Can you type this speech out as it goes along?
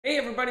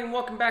everybody, and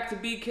welcome back to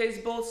BK's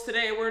Bullets.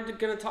 Today we're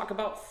going to talk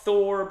about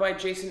Thor by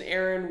Jason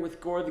Aaron with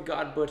Gorr The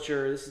God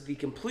Butcher. This is the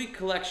complete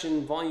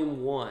collection,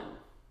 Volume 1.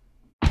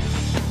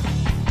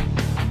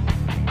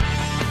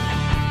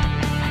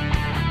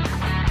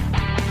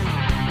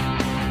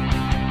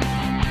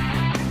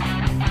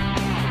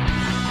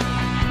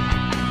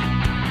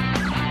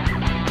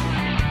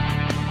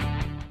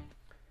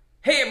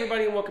 Hey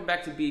everybody, and welcome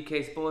back to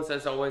BK's Bullets.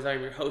 As always,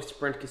 I'm your host,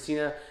 Brent.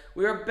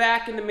 We are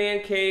back in the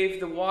man cave.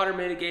 The water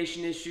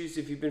mitigation issues,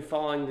 if you've been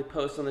following the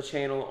posts on the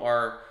channel,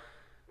 are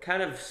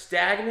kind of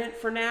stagnant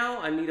for now.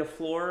 I need a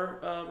floor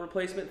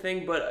replacement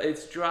thing, but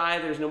it's dry.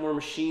 There's no more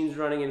machines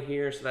running in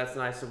here, so that's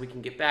nice. So we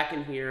can get back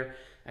in here.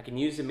 I can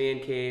use the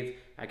man cave.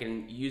 I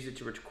can use it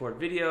to record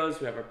videos.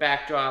 We have our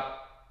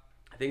backdrop.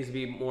 Things will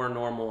be more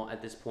normal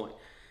at this point.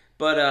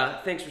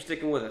 But thanks for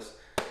sticking with us.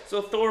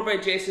 So Thor by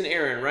Jason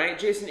Aaron, right?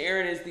 Jason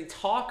Aaron is the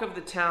talk of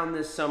the town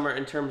this summer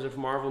in terms of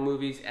Marvel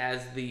movies,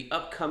 as the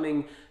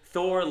upcoming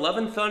Thor Love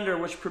and Thunder,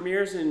 which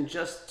premieres in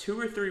just 2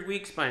 or 3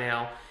 weeks by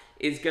now,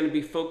 is going to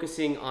be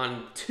focusing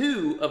on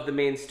 2 of the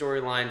main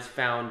storylines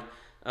found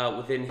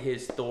within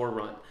his Thor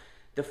run.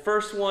 The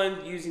first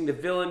one using the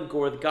villain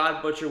Gorr The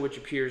God Butcher, which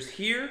appears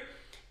here.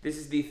 This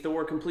is the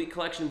Thor Complete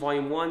Collection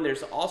Volume 1.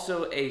 There's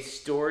also a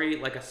story,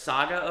 like a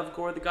saga of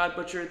Gorr The God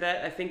Butcher,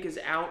 that I think is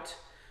out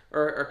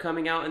or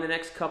coming out in the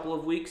next couple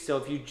of weeks. So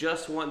if you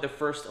just want the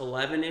first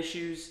 11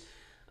 issues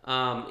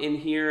in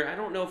here, I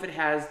don't know if it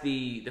has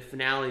the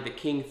finale, the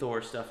King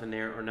Thor stuff in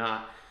there or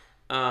not.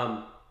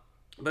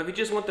 But if you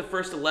just want the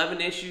first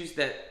 11 issues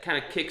that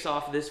kind of kicks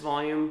off this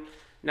volume,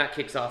 not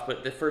kicks off,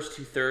 but the first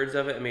 2/3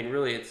 of it, I mean,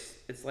 really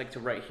it's like to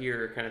right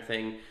here kind of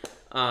thing.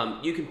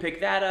 You can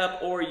pick that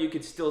up, or you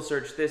could still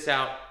search this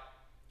out.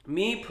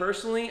 Me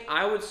personally,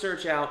 I would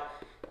search out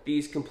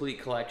these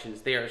complete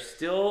collections. They are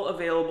still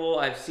available.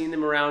 I've seen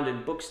them around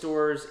in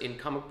bookstores, in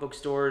comic book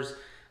stores.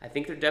 I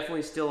think they're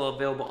definitely still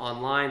available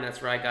online. That's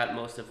where I got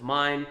most of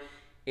mine.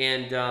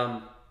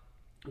 And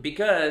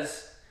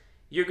because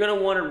you're going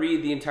to want to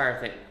read the entire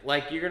thing.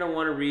 Like, you're going to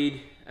want to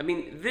read, I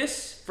mean,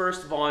 this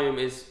first volume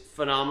is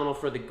phenomenal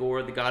for the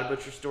Gorr The God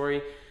Butcher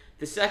story.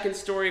 The second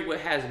story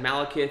has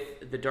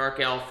Malekith, the Dark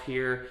Elf,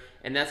 here,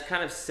 and that's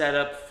kind of set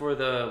up for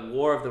the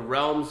War of the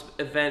Realms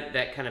event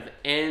that kind of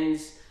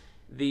ends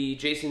the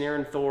Jason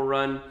Aaron Thor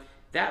run.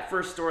 That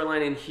first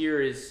storyline in here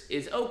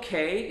is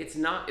okay. It's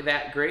not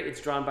that great.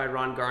 It's drawn by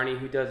Ron Garney,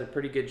 who does a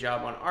pretty good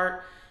job on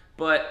art,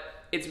 but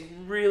it's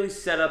really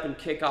set up and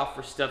kick off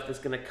for stuff that's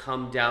going to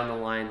come down the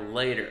line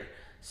later.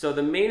 So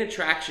the main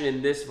attraction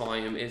in this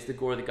volume is the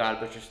Gorr The God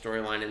Butcher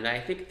storyline, and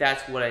I think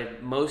that's what I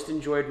most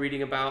enjoyed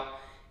reading about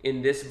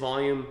in this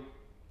volume.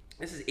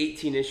 This is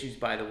 18 issues,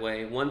 by the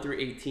way, 1 through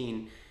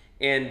 18,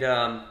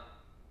 and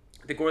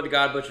the Gorr The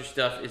God Butcher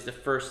stuff is the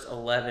first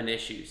 11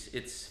 issues.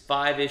 It's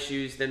 5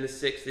 issues, then the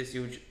 6th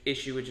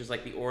issue, which is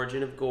like the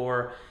origin of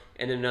Gorr,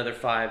 and another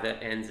 5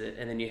 that ends it.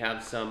 And then you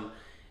have some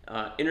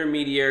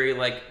intermediary,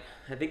 like,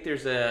 I think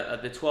there's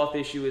the 12th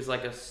issue is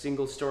like a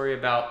single story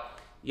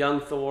about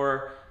young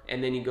Thor,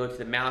 and then you go to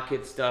the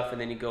Malekith stuff, and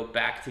then you go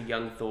back to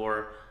young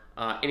Thor.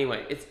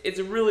 Anyway, it's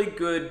a really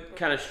good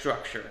kind of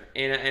structure,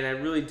 and I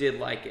really did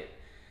like it.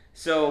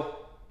 So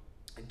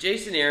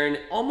Jason Aaron,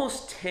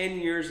 almost 10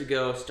 years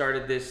ago,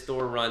 started this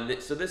Thor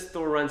run. So this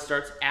Thor run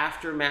starts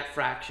after Matt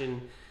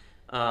Fraction,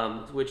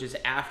 which is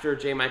after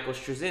J. Michael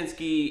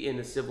Straczynski in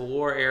the Civil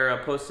War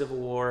era, post-Civil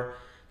War,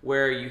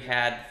 where you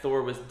had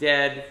Thor was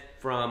dead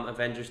from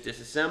Avengers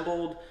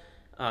Disassembled.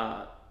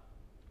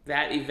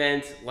 That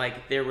event,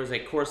 like, there was a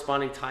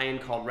corresponding tie-in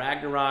called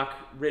Ragnarok,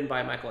 written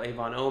by Michael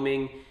Avon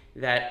Oeming,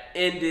 that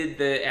ended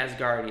the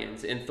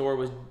Asgardians, and Thor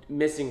was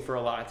missing for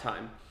a lot of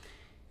time.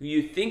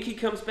 You think he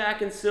comes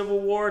back in Civil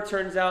War.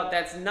 Turns out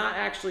that's not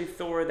actually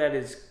Thor. That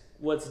is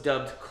what's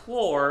dubbed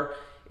Clor.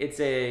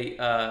 It's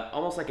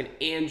almost like an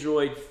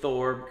android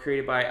Thor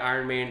created by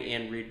Iron Man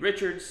and Reed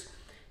Richards.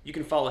 You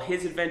can follow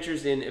his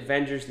adventures in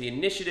Avengers: The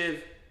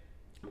Initiative.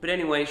 But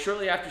anyway,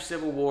 shortly after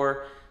Civil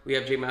War, we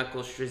have J.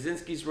 Michael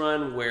Straczynski's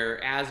run,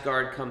 where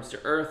Asgard comes to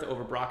Earth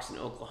over Broxton,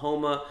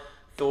 Oklahoma.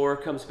 Thor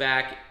comes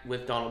back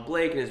with Donald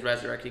Blake and his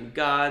resurrecting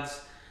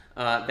gods.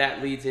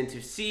 That leads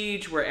into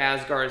Siege, where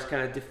Asgard is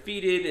kind of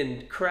defeated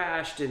and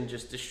crashed and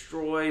just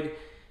destroyed.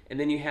 And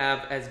then you have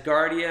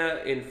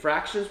Asgardia in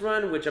Fraction's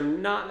run, which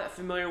I'm not that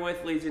familiar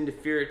with, leads into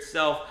Fear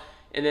itself.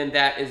 And then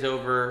that is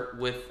over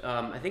with,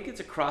 I think it's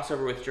a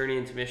crossover with Journey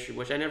into Mystery,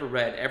 which I never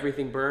read.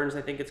 Everything Burns,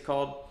 I think it's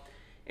called.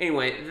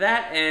 Anyway,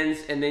 that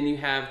ends, and then you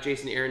have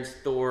Jason Aaron's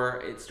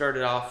Thor. It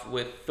started off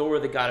with Thor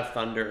The God of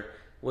Thunder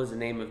was the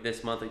name of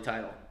this monthly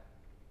title.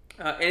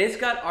 And it's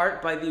got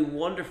art by the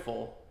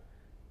wonderful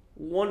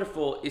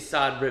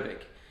Esad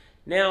Ribic.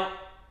 Now,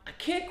 I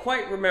can't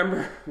quite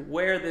remember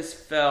where this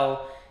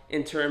fell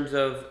in terms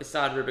of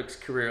Esad Ribic's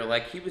career.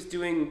 Like, he was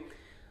doing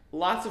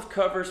lots of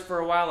covers for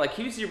a while. Like,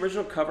 he was the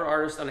original cover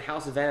artist on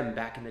House of M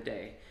back in the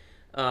day,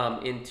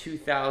 in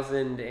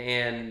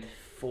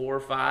 2004 or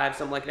 5,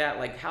 something like that.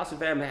 Like, House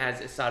of M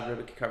has Esad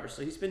Ribic covers,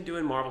 so he's been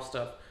doing Marvel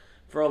stuff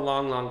for a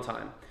long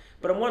time.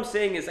 But what I'm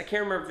saying is, I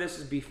can't remember if this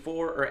is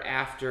before or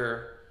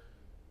after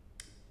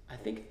I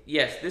think,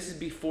 yes, this is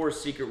before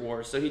Secret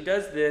Wars. So he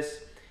does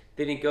this,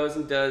 then he goes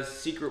and does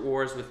Secret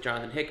Wars with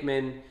Jonathan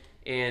Hickman,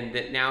 and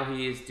that now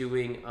he is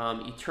doing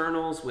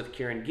Eternals with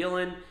Kieran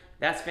Gillen.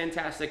 That's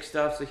fantastic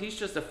stuff. So he's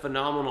just a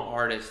phenomenal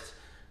artist.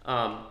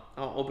 I'll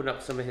open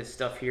up some of his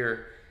stuff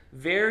here.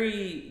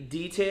 Very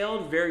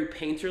detailed, very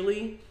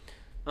painterly,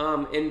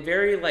 and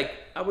very, like,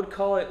 I would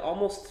call it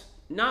almost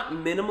not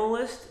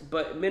minimalist,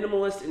 but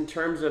minimalist in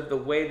terms of the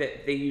way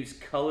that they use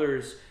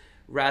colors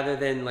rather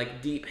than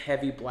like deep,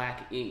 heavy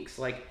black inks.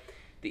 Like,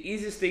 the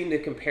easiest thing to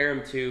compare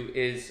him to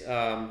is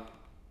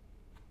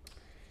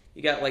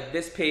you got like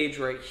this page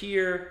right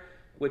here,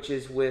 which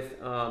is with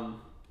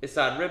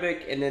Esad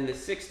Ribic, and then the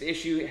 6th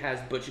issue has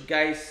Butch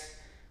Geis,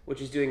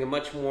 which is doing a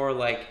much more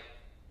like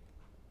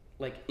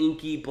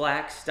inky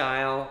black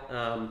style.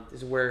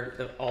 This is where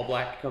the all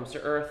black comes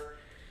to earth,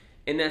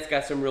 and that's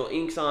got some real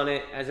inks on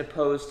it, as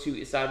opposed to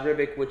Esad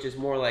Ribic, which is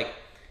more like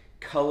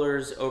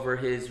colors over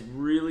his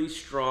really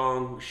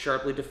strong,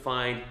 sharply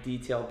defined,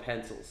 detailed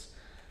pencils.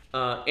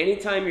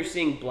 Anytime you're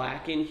seeing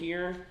black in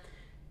here,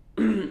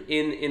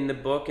 in the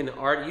book and the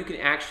art, you can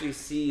actually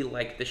see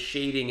like the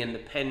shading and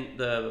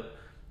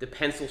the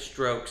pencil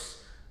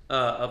strokes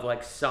of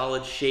like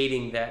solid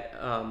shading that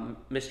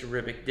Mr.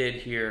 Ribic did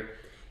here,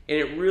 and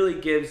it really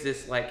gives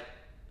this like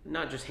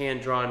not just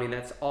hand drawn. I mean,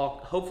 that's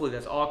all. Hopefully,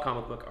 that's all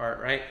comic book art,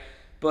 right?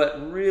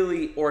 But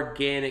really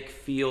organic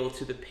feel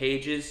to the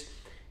pages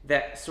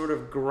that sort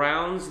of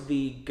grounds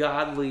the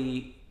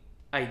godly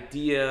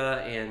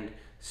idea and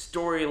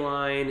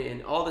storyline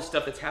and all the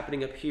stuff that's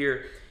happening up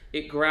here.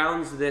 It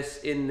grounds this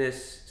in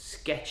this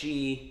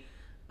sketchy,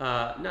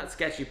 not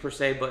sketchy per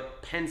se,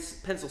 but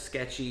pencil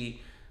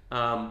sketchy,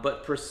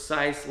 but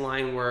precise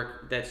line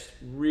work that's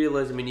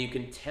realism, and you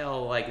can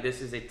tell like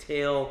this is a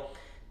tale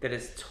that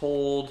is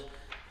told.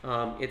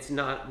 It's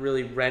not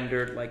really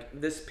rendered like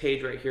this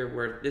page right here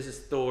where this is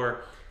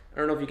Thor. I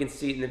don't know if you can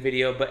see it in the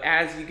video, but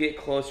as you get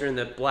closer and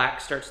the black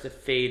starts to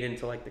fade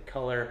into like the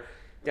color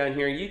down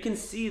here, you can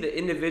see the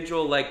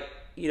individual, like,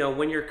 you know,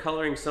 when you're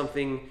coloring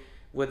something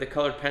with a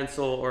colored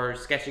pencil or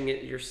sketching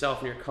it yourself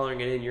and you're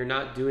coloring it in, you're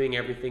not doing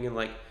everything in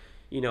like,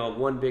 you know,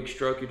 one big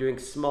stroke. You're doing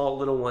small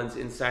little ones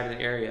inside an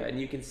area, and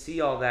you can see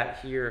all that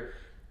here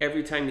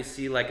every time you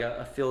see like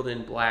a filled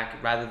in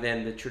black, rather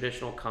than the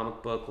traditional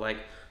comic book like,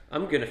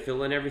 I'm gonna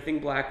fill in everything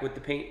black with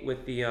the paint,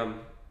 with the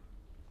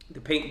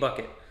paint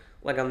bucket,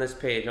 like on this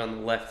page on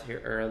the left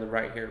here, or on the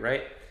right here,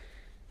 right?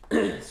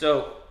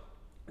 So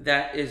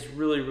that is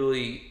really,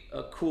 really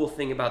a cool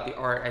thing about the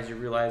art as you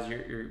realize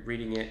you're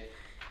reading it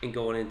and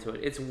going into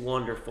it. It's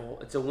wonderful.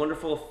 It's a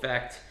wonderful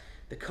effect.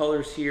 The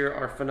colors here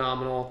are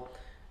phenomenal.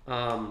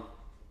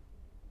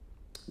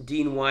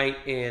 Dean White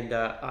and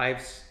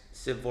Ives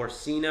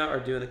Sivorsina are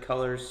doing the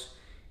colors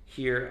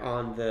here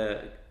on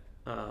the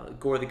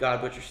Gorr the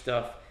God Butcher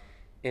stuff.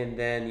 And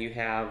then you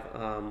have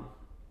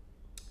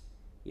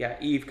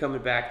Eve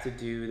coming back to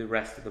do the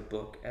rest of the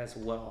book as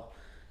well.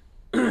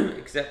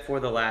 Except for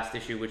the last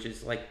issue, which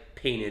is like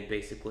painted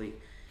basically.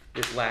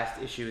 This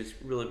last issue is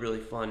really, really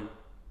fun.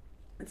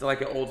 It's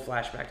like an old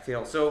flashback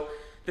tale. So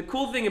the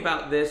cool thing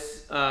about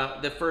this,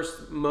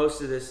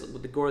 most of this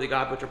with the Gorr the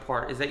God Butcher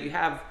part, is that you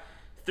have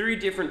 3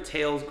 different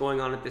tales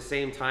going on at the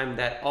same time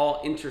that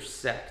all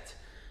intersect.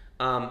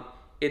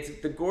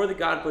 It's the Gorr the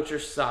God Butcher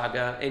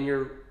saga, and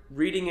you're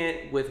reading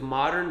it with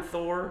modern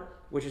Thor,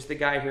 which is the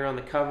guy here on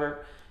the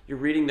cover. You're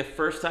reading the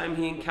first time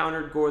he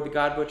encountered Gorr the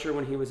God Butcher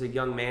when he was a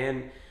young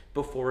man,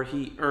 before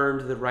he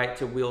earned the right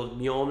to wield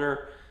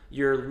Mjolnir.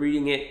 You're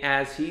reading it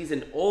as he's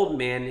an old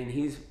man, and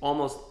he's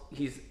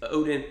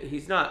Odin.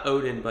 He's not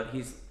Odin, but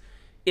he's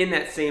in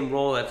that same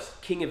role as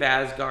King of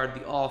Asgard,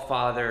 the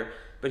All-Father,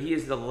 but he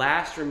is the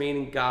last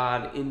remaining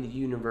god in the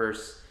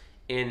universe,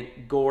 and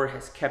Gorr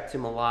has kept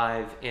him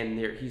alive, and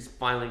he's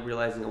finally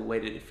realizing a way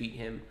to defeat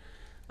him.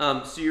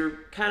 So you're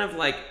kind of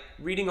like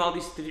reading all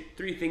these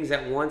 3 things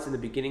at once in the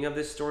beginning of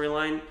this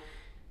storyline,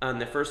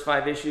 the first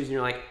 5 issues, and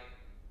you're like,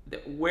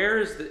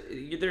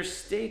 there's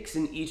stakes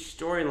in each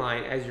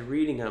storyline as you're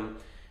reading them,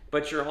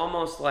 but you're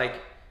almost like,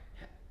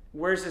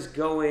 where's this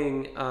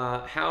going?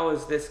 How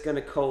is this going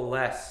to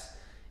coalesce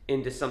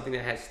into something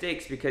that has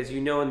stakes? Because you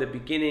know in the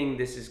beginning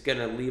this is going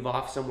to leave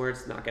off somewhere.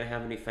 It's not going to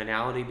have any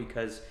finality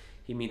because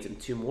he meets him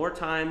 2 more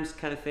times,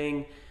 kind of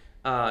thing.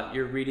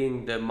 You're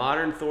reading the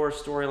modern Thor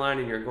storyline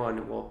and you're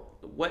going, well,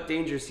 what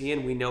danger is he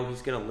in? We know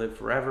he's going to live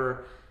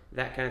forever,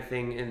 that kind of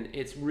thing. And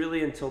it's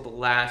really until the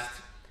last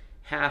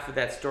half of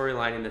that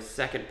storyline, in the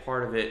second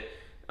part of it,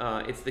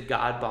 it's the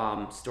God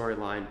Bomb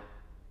storyline,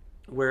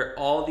 where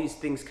all these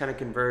things kind of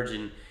converge,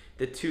 and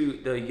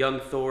the young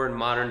Thor and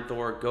modern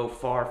Thor go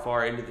far,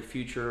 far into the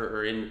future,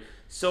 or in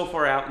so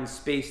far out in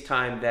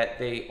space-time that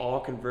they all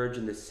converge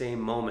in the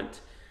same moment,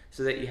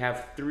 so that you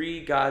have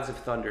 3 gods of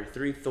thunder,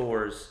 3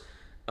 Thors,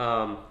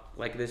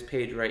 like this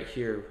page right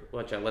here,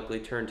 which I luckily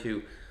turned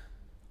to,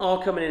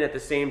 all coming in at the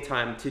same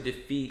time to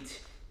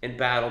defeat and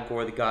battle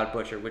Gorr the God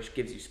Butcher, which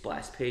gives you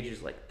splash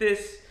pages like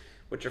this,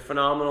 which are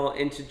phenomenal,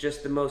 into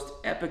just the most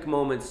epic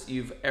moments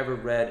you've ever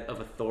read of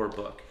a Thor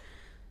book.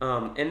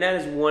 And that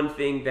is one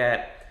thing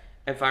that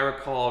if I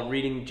recall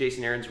reading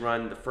Jason Aaron's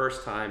run the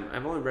first time,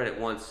 I've only read it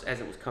once as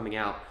it was coming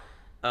out,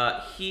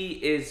 he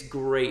is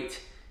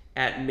great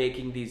at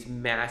making these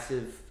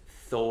massive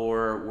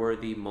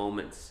Thor-worthy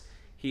moments.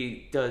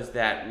 He does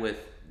that with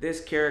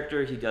this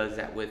character, he does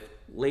that with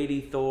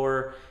Lady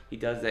Thor, he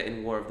does that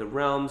in War of the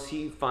Realms.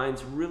 He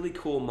finds really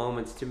cool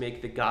moments to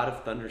make the God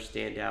of Thunder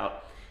stand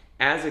out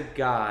as a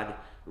god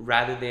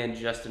rather than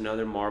just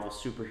another Marvel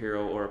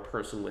superhero or a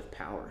person with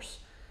powers.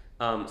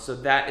 So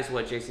that is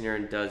what Jason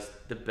Aaron does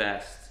the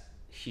best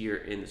here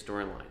in the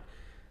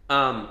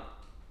storyline.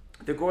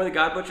 The Gorr the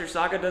God Butcher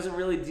saga doesn't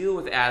really deal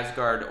with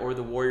Asgard or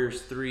the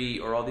Warriors 3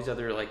 or all these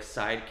other like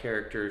side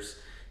characters.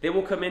 They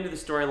will come into the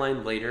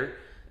storyline later,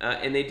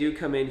 and they do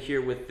come in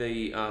here with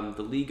the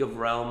League of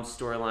Realms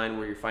storyline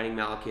where you're fighting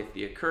Malekith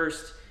the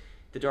Accursed,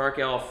 the Dark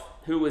Elf,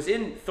 who was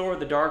in Thor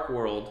the Dark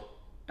World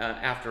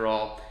after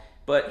all,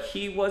 but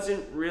he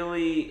wasn't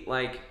really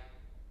like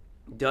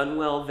done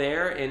well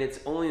there, and it's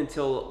only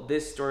until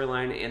this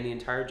storyline and the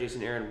entire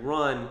Jason Aaron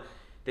run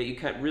that you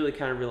really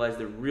kind of realize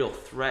the real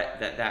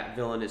threat that that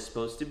villain is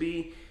supposed to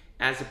be,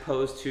 as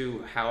opposed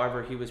to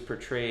however he was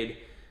portrayed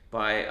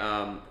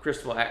by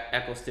Christopher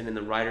Eccleston and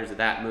the writers of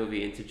that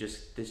movie into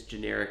just this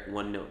generic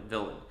one-note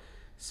villain.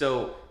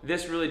 So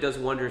this really does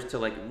wonders to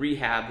like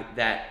rehab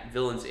that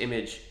villain's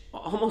image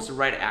almost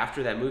right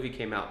after that movie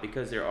came out,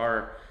 because there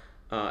are,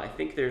 I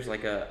think there's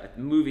like a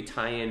movie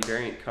tie-in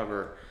variant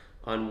cover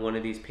on one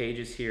of these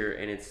pages here,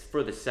 and it's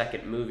for the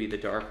second movie, The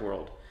Dark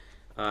World.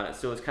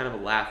 So it's kind of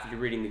a laugh if you're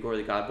reading the Gorr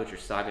the God Butcher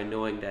saga,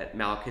 knowing that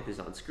Malekith is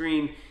on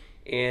screen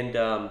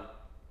and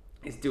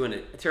is doing a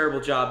terrible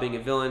job being a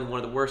villain,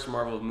 one of the worst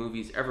Marvel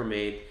movies ever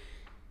made,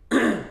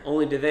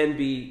 only to then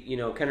be, you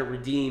know, kind of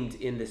redeemed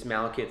in this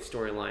Malekith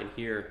storyline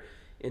here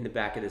in the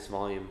back of this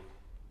volume,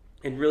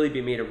 and really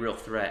be made a real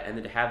threat, and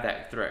then to have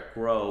that threat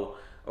grow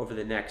over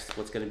the next,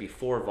 what's going to be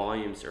 4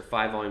 volumes or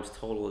 5 volumes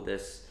total of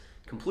this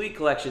complete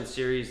collection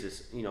series,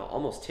 this, you know,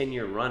 almost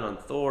 10-year run on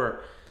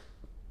Thor,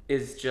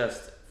 is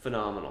just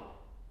phenomenal.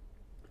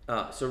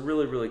 So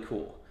really, really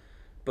cool.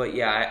 But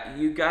yeah,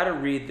 you got to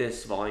read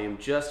this volume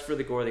just for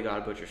the Gorr the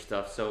God Butcher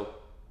stuff. So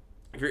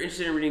if you're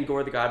interested in reading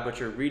Gorr the God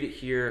Butcher, read it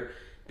here.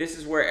 This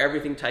is where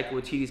everything Taika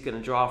Waititi is going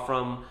to draw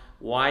from,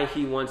 why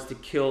he wants to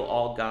kill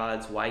all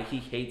gods, why he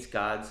hates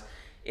gods.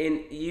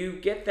 And you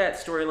get that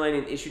storyline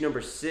in issue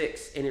number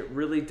 6, and it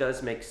really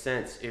does make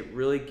sense. It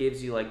really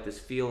gives you like this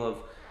feel of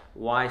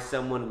why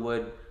someone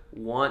would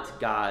want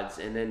gods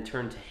and then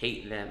turn to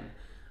hate them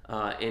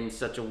in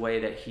such a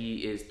way that he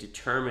is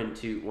determined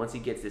to, once he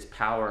gets this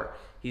power,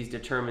 he's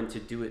determined to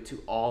do it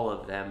to all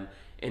of them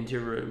and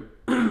to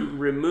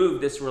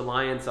remove this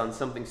reliance on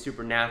something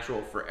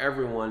supernatural for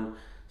everyone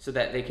so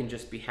that they can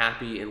just be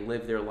happy and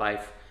live their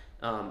life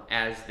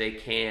as they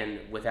can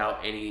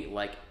without any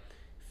like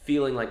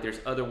feeling like there's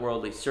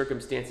otherworldly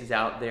circumstances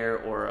out there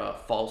or a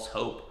false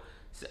hope,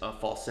 a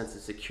false sense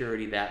of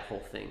security, that whole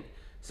thing.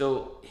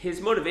 So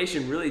his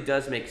motivation really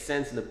does make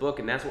sense in the book,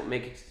 and that's what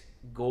makes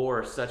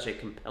Gorr such a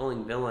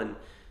compelling villain.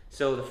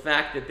 So the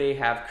fact that they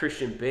have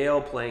Christian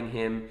Bale playing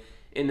him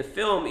in the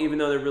film, even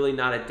though they're really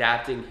not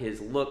adapting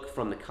his look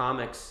from the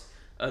comics,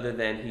 other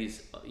than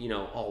he's, you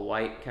know, all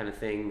white kind of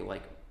thing,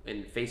 like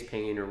in face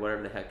paint or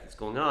whatever the heck is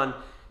going on,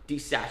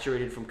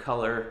 desaturated from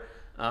color.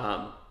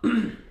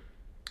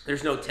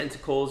 There's no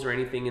tentacles or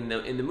anything in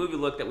the movie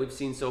look that we've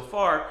seen so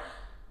far.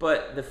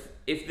 But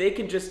if they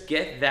can just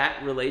get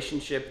that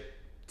relationship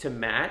to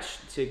match,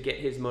 to get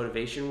his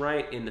motivation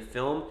right in the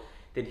film,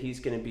 then he's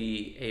going to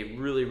be a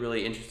really,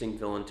 really interesting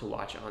villain to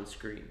watch on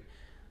screen.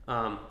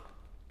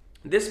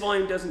 This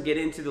volume doesn't get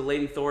into the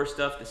Lady Thor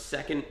stuff. The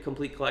second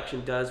complete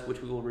collection does,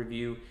 which we will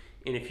review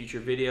in a future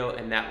video,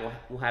 and that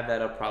we'll have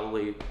that up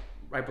probably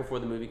right before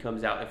the movie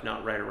comes out, if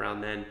not right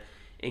around then,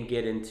 and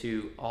get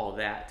into all of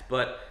that.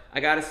 But I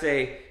gotta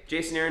say,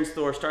 Jason Aaron's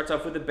Thor starts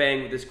off with a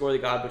bang with this Gorr the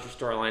God Butcher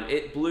storyline.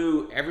 It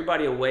blew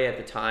everybody away at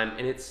the time,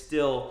 and it's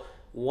still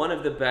one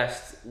of the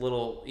best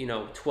little, you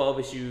know,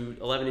 12-issue,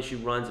 11-issue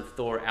runs of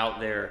Thor out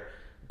there,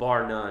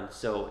 bar none.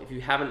 So if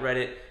you haven't read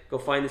it, go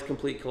find this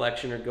complete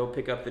collection or go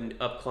pick up the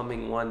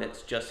upcoming one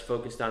that's just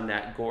focused on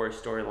that Gorr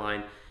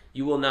storyline.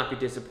 You will not be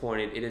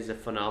disappointed. It is a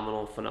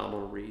phenomenal,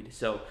 phenomenal read.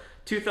 So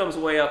 2 thumbs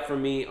way up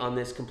from me on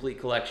this complete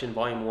collection,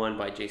 Volume 1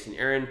 by Jason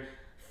Aaron.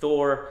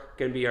 Thor,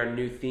 going to be our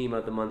new theme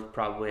of the month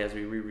probably as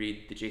we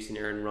reread the Jason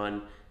Aaron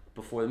run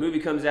before the movie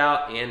comes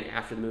out and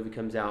after the movie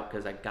comes out,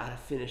 because I got to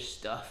finish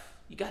stuff.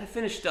 You got to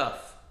finish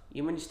stuff.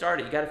 Even when you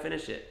start it, you got to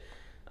finish it.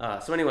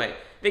 So anyway,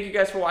 thank you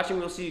guys for watching.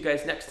 We'll see you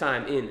guys next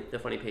time in the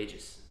Funny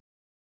Pages.